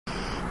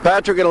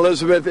Patrick and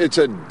Elizabeth, it's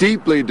a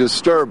deeply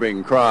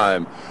disturbing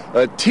crime.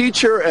 A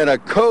teacher and a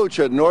coach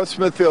at North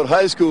Smithfield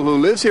High School who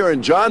lives here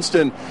in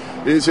Johnston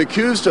is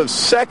accused of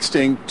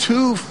sexting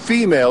two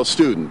female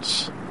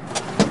students.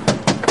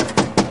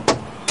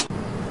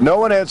 No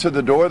one answered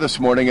the door this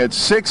morning at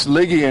 6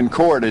 Ligian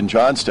Court in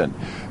Johnston.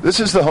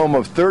 This is the home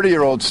of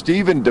 30-year-old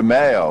Stephen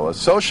DeMeo, a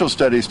social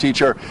studies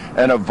teacher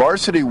and a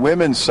varsity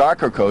women's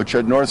soccer coach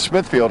at North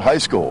Smithfield High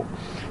School.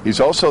 He's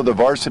also the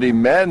varsity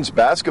men's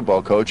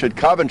basketball coach at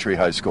Coventry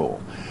High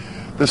School.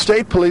 The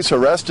state police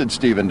arrested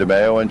Stephen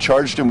DeMeo and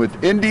charged him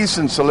with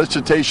indecent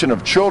solicitation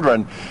of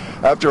children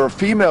after a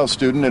female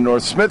student in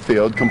North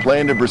Smithfield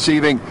complained of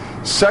receiving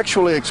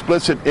sexually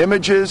explicit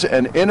images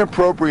and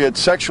inappropriate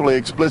sexually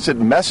explicit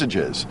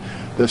messages.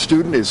 The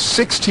student is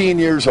 16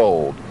 years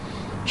old.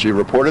 She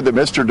reported that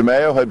Mr.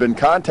 DeMeo had been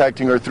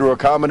contacting her through a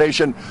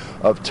combination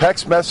of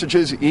text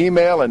messages,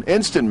 email, and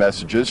instant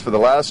messages for the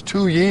last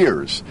 2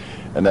 years,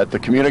 and that the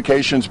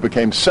communications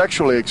became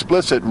sexually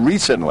explicit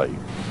recently.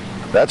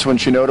 That's when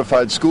she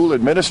notified school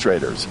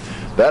administrators.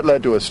 That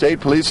led to a state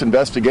police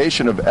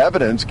investigation of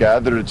evidence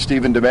gathered at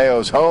Stephen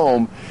DeMeo's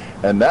home,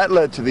 and that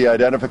led to the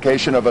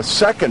identification of a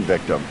second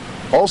victim,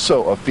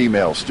 also a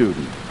female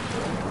student.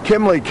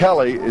 Kimberly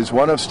Kelly is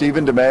one of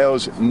Stephen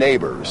DeMeo's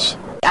neighbors.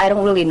 I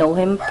don't really know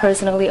him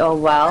personally or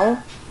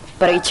well,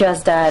 but it's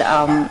just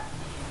that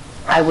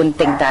I wouldn't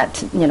think that,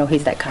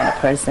 he's that kind of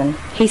person.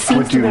 He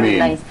seems very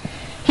nice.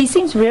 He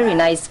seems very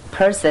nice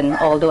person,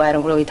 although I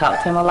don't really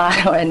talk to him a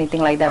lot or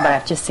anything like that, but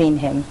I've just seen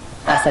him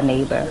as a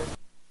neighbor.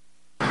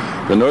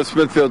 The North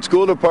Smithfield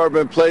School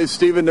Department placed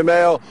Stephen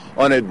DeMeo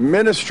on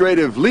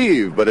administrative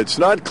leave, but it's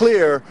not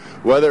clear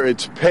whether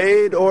it's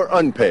paid or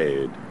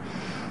unpaid.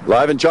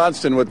 Live in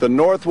Johnston with the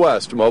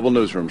Northwest Mobile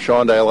Newsroom,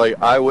 Sean Daly,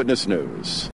 Eyewitness News.